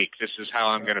during the week. This is how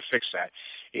I'm going to fix that.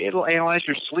 It'll analyze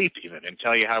your sleep even and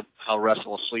tell you how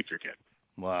restful sleep you're getting.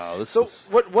 Wow.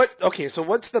 What? Okay. So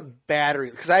what's the battery?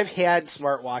 Because I've had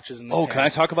smartwatches in the past. Can I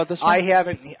talk about this one? I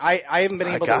haven't been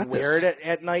able to wear it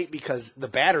at night because the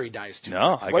battery dies too.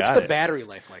 What's the battery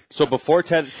life like? So before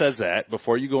Ted says that,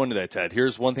 before you go into that, Ted,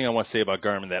 here's one thing I want to say about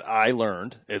Garmin that I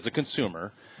learned as a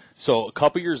consumer. So a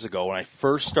couple years ago, when I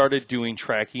first started doing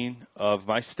tracking of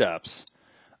my steps,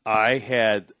 I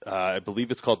had, I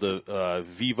believe it's called the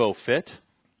Vivo Fit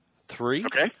 3.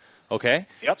 Okay.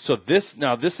 Yep. So this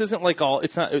isn't like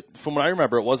it's not, from what I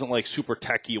remember, it wasn't like super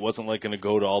techy. It wasn't like going to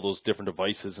go to all those different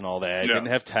devices and all that. It didn't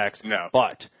have text. No.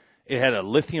 But it had a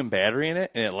lithium battery in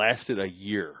it, and it lasted a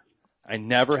year. I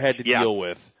never had to deal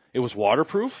with it. Was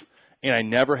waterproof, and I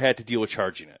never had to deal with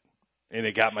charging it. And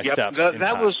it got my steps.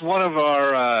 That was one of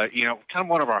our, kind of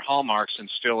one of our hallmarks, and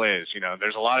still is.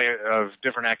 There's a lot of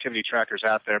different activity trackers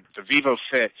out there, but the Vivo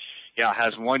Fit,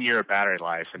 has 1 year of battery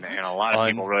life, and a lot of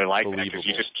people really like that because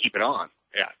you just keep it on.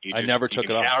 Yeah, I never took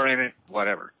it off. Power in it,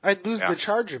 whatever. I'd lose the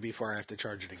charger before I have to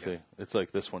charge it again. See, it's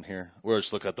like this one here. We'll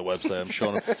just look at the website. I'm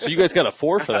showing them. So you guys got a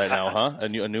 4 for that now, huh? A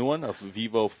new one, a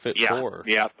Vivo Fit 4.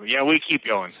 Yeah. We keep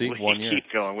going. See, we 1 year. keep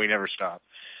going. We never stop.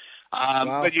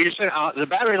 Wow. But you're saying the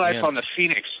battery life on the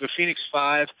Phoenix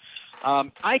 5,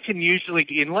 I can usually,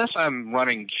 unless I'm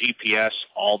running GPS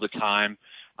all the time,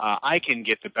 I can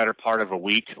get the better part of a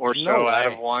week or so out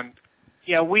of one.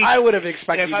 Yeah, I would have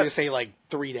expected you to say like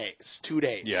 3 days, 2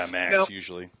 days. Yeah, max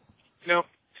usually. No,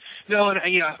 and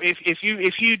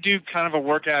if you do kind of a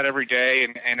workout every day,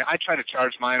 and I try to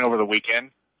charge mine over the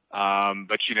weekend,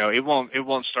 but it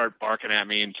won't start barking at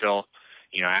me until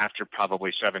after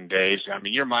probably 7 days. I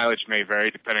mean, your mileage may vary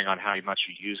depending on how much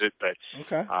you use it, but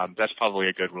that's probably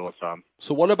a good rule of thumb.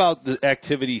 So what about the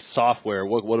activity software?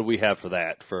 What do we have for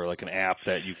that, for like an app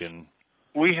that you can...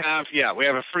 We have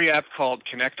a free app called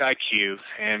Connect IQ,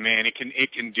 and man,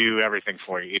 it can do everything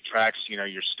for you. It tracks,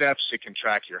 your steps. It can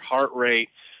track your heart rate.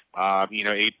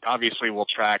 It obviously will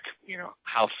track,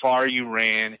 how far you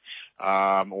ran,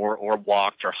 or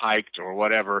walked or hiked or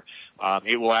whatever.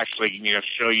 It will actually,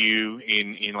 show you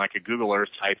in like a Google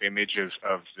Earth type image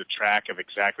of the track of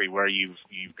exactly where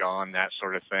you've gone, that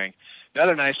sort of thing. The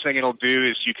other nice thing it'll do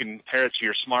is you can pair it to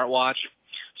your smartwatch,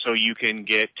 so you can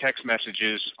get text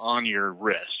messages on your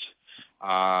wrist.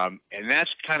 And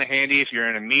that's kind of handy if you're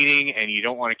in a meeting and you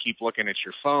don't want to keep looking at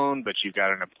your phone, but you've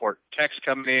got an important text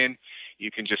coming in.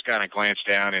 You can just kind of glance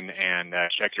down and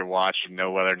check your watch and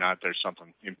know whether or not there's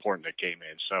something important that came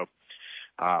in. So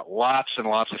lots and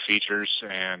lots of features,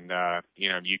 and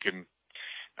you can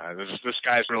the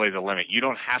sky's really the limit. You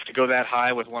don't have to go that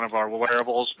high with one of our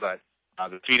wearables, but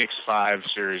the Phoenix 5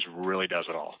 series really does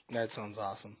it all. That sounds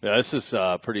awesome. Yeah, this is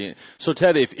pretty. So,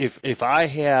 Ted, if I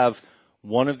have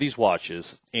one of these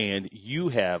watches and you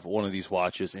have one of these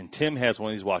watches and Tim has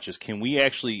one of these watches, can we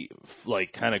actually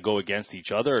kind of go against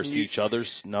each other or see each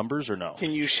other's numbers or no?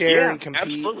 Can you share and compete?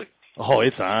 Absolutely. Oh,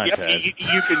 it's on, yep, Ted.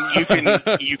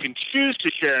 You can choose to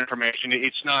share information.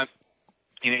 It's not.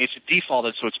 It's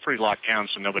defaulted, so it's pretty locked down,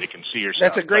 so nobody can see your stuff.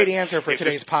 That's a great answer for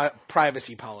today's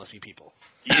privacy policy, people.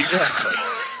 Exactly.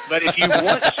 But if you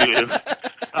want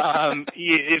to,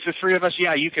 if the three of us,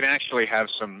 you can actually have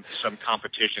some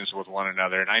competitions with one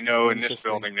another. And I know in this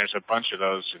building there's a bunch of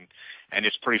those, and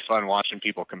it's pretty fun watching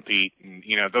people compete. And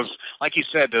those, like you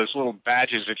said, those little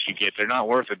badges that you get, they're not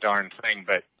worth a darn thing,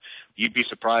 but you'd be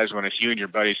surprised when it's you and your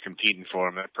buddies competing for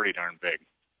them. They're pretty darn big.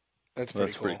 That's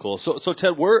pretty cool. So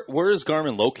Ted, where is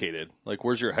Garmin located? Like,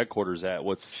 where's your headquarters at?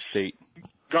 What state?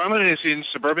 Garmin is in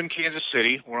suburban Kansas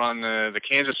City. We're on the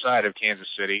Kansas side of Kansas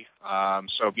City.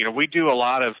 So we do a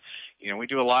lot of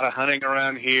hunting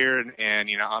around here, and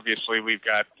obviously we've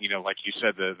got like you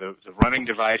said the running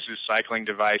devices, cycling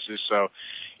devices. So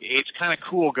it's kind of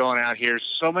cool going out here.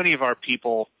 So many of our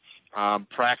people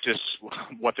practice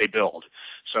what they build.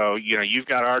 So you've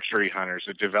got archery hunters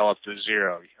that develop the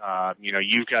Zero.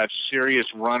 You've got serious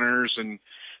runners and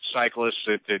cyclists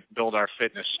that build our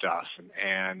fitness stuff,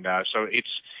 and so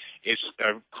it's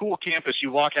a cool campus.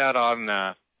 You walk out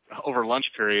on over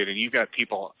lunch period, and you've got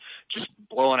people just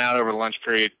blowing out over the lunch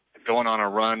period, going on a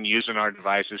run, using our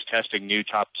devices, testing new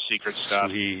top secret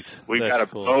stuff. Sweet. We've got a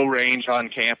bow range on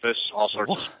campus, all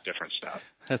sorts of different stuff.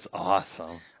 That's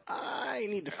awesome. I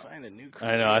need to find a new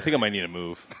career. I know. I think I might need to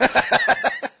move.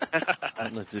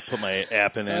 Let's just put my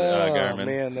app in it, Garmin. Oh,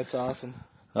 man, that's awesome.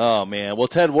 Oh, man. Well,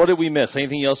 Ted, what did we miss?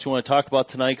 Anything else you want to talk about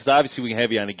tonight? Because obviously we can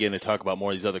have you on again to talk about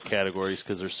more of these other categories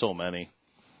because there's so many.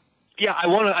 Yeah,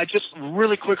 I just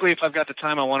really quickly, if I've got the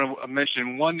time, I want to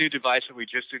mention one new device that we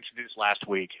just introduced last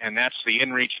week, and that's the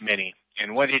InReach Mini.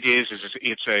 And what it is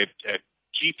it's a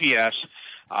GPS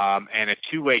and a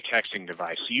two-way texting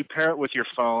device. So you pair it with your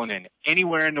phone, and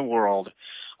anywhere in the world,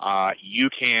 you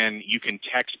can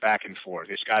text back and forth.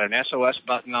 It's got an SOS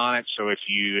button on it, so if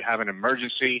you have an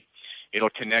emergency, it'll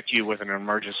connect you with an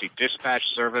emergency dispatch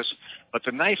service. But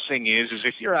the nice thing is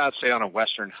if you're out, say, on a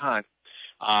Western hunt,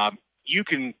 you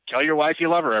can tell your wife you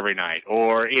love her every night.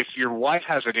 Or if your wife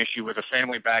has an issue with a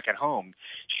family back at home,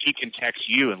 she can text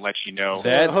you and let you know.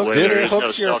 That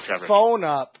hooks your phone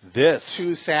up to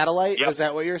satellite? Yep. Is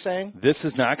that what you're saying? This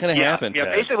is not going to happen,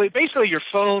 Ted. Basically your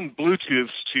phone Bluetooths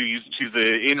to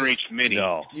the InReach Mini.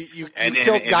 No. You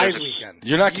killed Guys Weekend.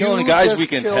 You're not killing Guys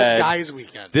Weekend, Ted. Guys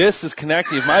Weekend. This is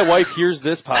connecting. If my wife hears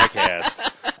this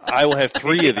podcast, I will have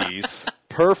 3 of these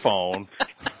per phone.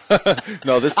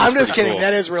 No, this is I'm just kidding. Cool.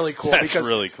 That is really cool. That's because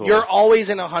really cool. You're always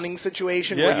in a hunting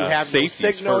situation where you have no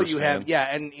signal. First, you have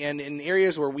and in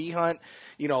areas where we hunt,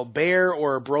 bear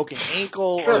or a broken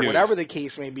ankle or whatever the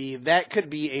case may be, that could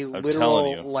be a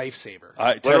literal lifesaver.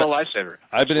 Literal lifesaver.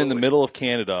 I've been in the middle of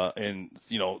Canada and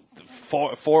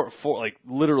like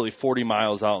literally 40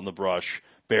 miles out in the brush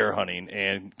bear hunting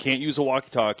and can't use a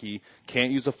walkie-talkie,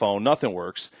 can't use a phone, nothing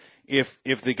works. If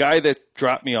the guy that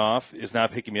dropped me off is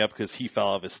not picking me up because he fell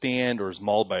off his stand or is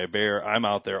mauled by a bear, I'm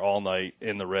out there all night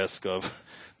in the risk of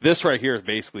this right here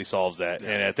basically solves that.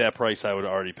 Yeah. And at that price, I would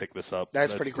already pick this up.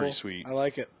 That's pretty cool. Sweet. I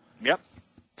like it. Yep.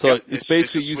 So it's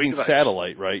basically using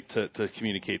satellite, right, to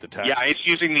communicate the text. Yeah, it's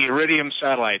using the Iridium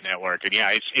satellite network, and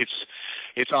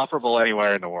it's operable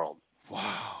anywhere in the world.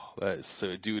 Wow, that is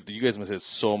so, dude. You guys must have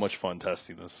so much fun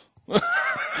testing this.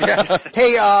 Yeah.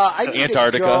 Hey, I need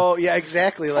Antarctica. to go. Yeah,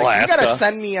 exactly. Like Alaska. You got to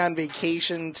send me on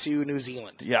vacation to New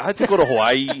Zealand. Yeah, I have to go to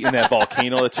Hawaii in that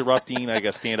volcano that's erupting. I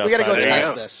got to stand outside. We got to go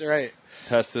test this, right?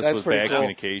 Test this That's with bad cool.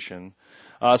 communication.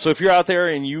 So if you're out there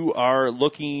and you are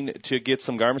looking to get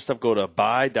some Garmin stuff, go to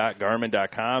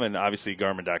buy.garmin.com, and obviously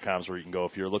Garmin.com is where you can go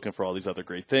if you're looking for all these other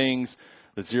great things.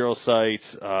 The Zero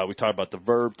sites, we talked about the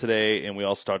Verb today, and we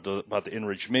also talked about the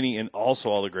InReach Mini and also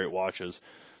all the great watches.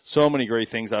 So many great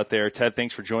things out there. Ted,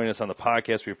 thanks for joining us on the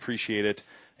podcast. We appreciate it,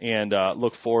 and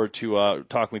look forward to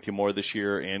talking with you more this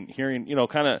year and hearing,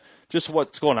 kind of just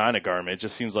what's going on at Garmin. It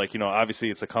just seems like,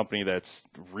 obviously it's a company that's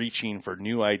reaching for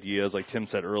new ideas, like Tim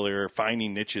said earlier,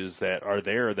 finding niches that are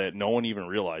there that no one even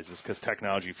realizes because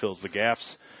technology fills the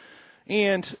gaps.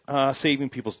 And saving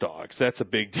people's dogs. That's a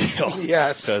big deal.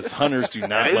 Yes. Because hunters do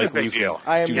not like losing.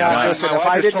 I am not. Listen, if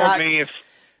I did not...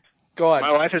 Go ahead.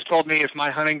 My wife has told me if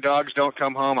my hunting dogs don't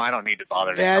come home, I don't need to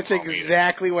bother. That's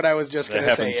exactly what I was just going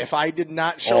to say. If I did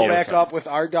not show back up with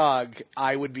our dog,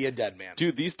 I would be a dead man.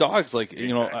 Dude, these dogs,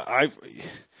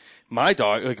 my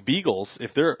dog, like beagles,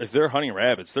 if they're hunting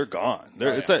rabbits, they're gone.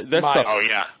 Stuff. Oh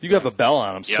yeah. You have a bell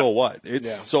on them, so what?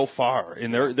 It's so far,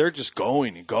 and they're just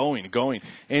going and going and going.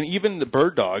 And even the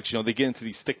bird dogs, they get into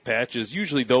these thick patches.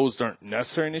 Usually those aren't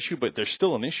necessarily an issue, but they're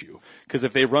still an issue because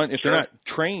if they're not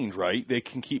trained right, they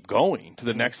can keep going to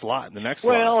the next lot and the next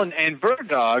lot. Well, and bird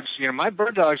dogs, my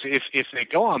bird dogs, if they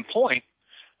go on point,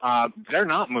 they're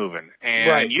not moving,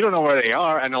 and you don't know where they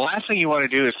are. And the last thing you want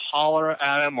to do is holler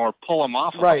at them or pull them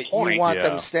off of a point. You want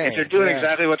them staying. If they're doing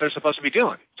exactly what they're supposed to be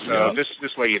doing. So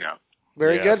this way you know.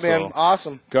 Very good, man.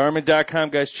 Awesome.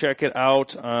 Garmin.com, guys, check it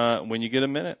out when you get a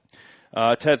minute.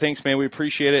 Ted, thanks, man. We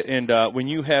appreciate it. And when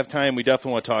you have time, we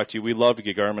definitely want to talk to you. We'd love to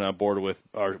get Garmin on board with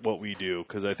what we do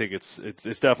because I think it's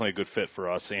definitely a good fit for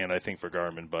us and I think for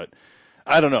Garmin, but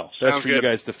I don't know. That's for you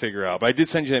guys to figure out. But I did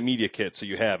send you that media kit, so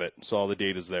you have it. So all the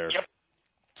data's there. Yep.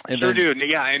 And do.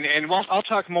 Yeah, and I'll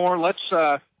talk more. Let's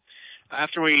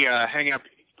after we hang up,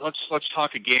 let's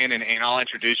talk again, and I'll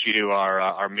introduce you to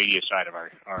our media side of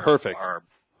our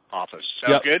office.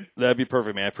 Sound good? That'd be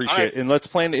perfect, man. I appreciate it. And let's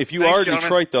plan. If you are in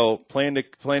Detroit, though, plan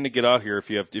to get out here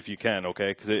if you can.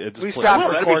 Okay? Because we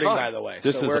stopped recording, by the way.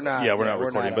 We're not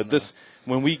recording. But this.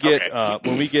 When we get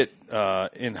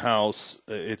in house,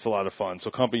 it's a lot of fun. So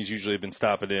companies usually have been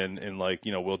stopping in and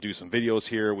we'll do some videos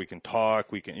here. We can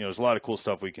talk. We can there's a lot of cool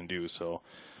stuff we can do. So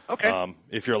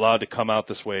if you're allowed to come out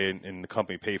this way and the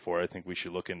company pay for it, I think we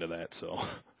should look into that. So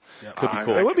could be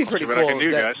cool. It would be pretty cool.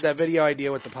 That video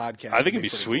idea with the podcast. I think it'd be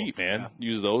sweet, cool. Man. Yeah.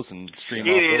 Use those and stream.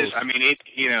 It is. I mean,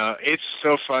 it's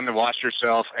so fun to watch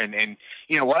yourself and.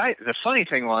 The funny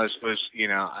thing was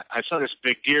I saw this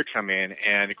big deer come in,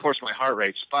 and of course my heart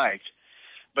rate spiked,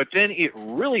 but then it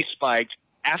really spiked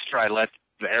after I let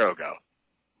the arrow go.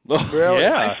 Really?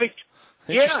 Yeah. I think,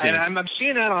 and I'm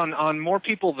seeing that on more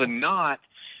people than not.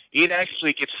 It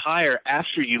actually gets higher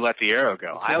after you let the arrow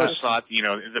go. I always thought,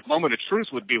 the moment of truth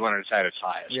would be when it's at its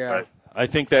highest. Yeah. But, I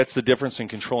think that's the difference in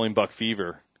controlling buck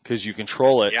fever. Because you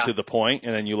control it to the point,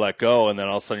 and then you let go, and then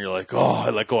all of a sudden you're like, I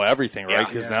let go of everything, right?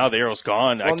 Because now the arrow's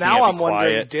gone. Well, now I'm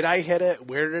wondering, did I hit it?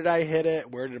 Where did I hit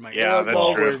it? Where did my arrow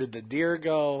go? Where did the deer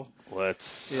go?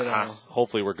 Let's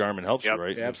hopefully where Garmin helps you,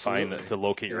 right? Absolutely. Find to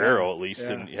locate your arrow at least,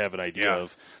 and you have an idea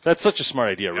of. That's such a smart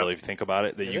idea, really, if you think about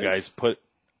it. That you guys put,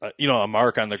 a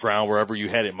mark on the ground wherever you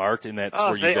had it marked, and that's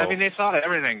where you go. I mean, they thought of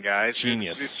everything, guys.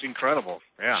 Genius. It's incredible.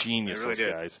 Yeah, genius, really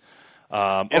those guys.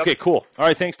 Okay, cool. All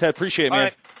right, thanks, Ted. Appreciate it, man.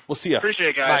 Right. We'll see you. Appreciate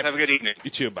it, guys. Bye. Have a good evening. You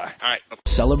too. Bye. All right.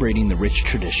 Celebrating the rich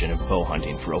tradition of bow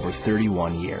hunting for over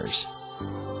 31 years,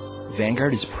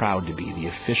 Vanguard is proud to be the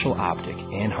official optic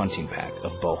and hunting pack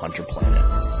of Bow Hunter Planet.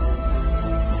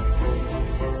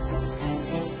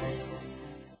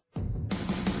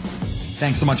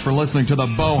 Thanks so much for listening to the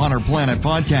Bowhunter Planet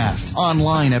podcast,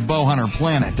 online at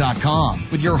bowhunterplanet.com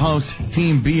with your host,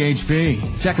 Team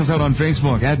BHP. Check us out on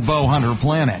Facebook at Bowhunter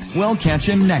Planet. We'll catch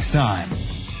you next time.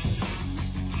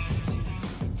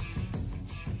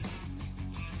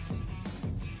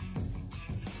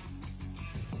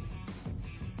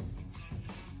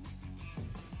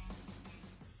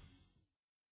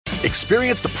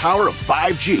 Experience the power of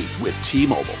 5G with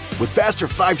T-Mobile. With faster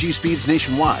 5G speeds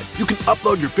nationwide, you can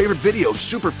upload your favorite videos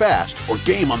super fast or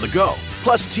game on the go.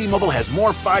 Plus, T-Mobile has more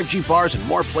 5G bars in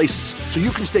more places, so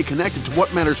you can stay connected to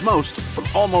what matters most from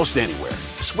almost anywhere.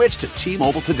 Switch to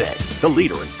T-Mobile today, the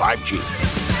leader in 5G.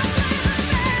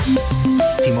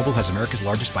 T-Mobile has America's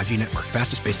largest 5G network,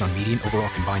 fastest based on median overall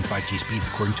combined 5G speeds,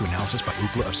 according to analysis by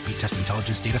Ookla of Speed Test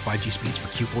Intelligence data. 5G speeds for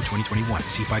Q4 2021.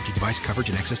 See 5G device coverage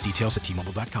and access details at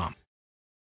T-Mobile.com.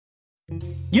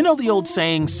 You know the old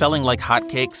saying, selling like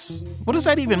hotcakes? What does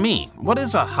that even mean? What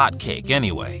is a hotcake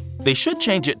anyway? They should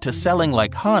change it to selling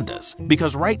like Hondas,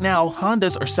 because right now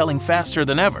Hondas are selling faster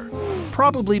than ever.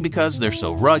 Probably because they're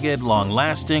so rugged,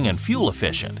 long-lasting, and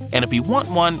fuel-efficient. And if you want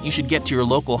one, you should get to your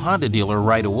local Honda dealer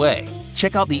right away.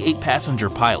 Check out the 8-passenger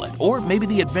Pilot, or maybe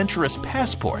the adventurous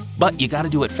Passport. But you gotta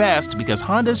do it fast because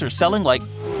Hondas are selling like,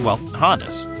 well,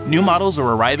 Hondas. New models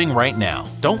are arriving right now.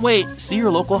 Don't wait. See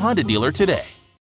your local Honda dealer today.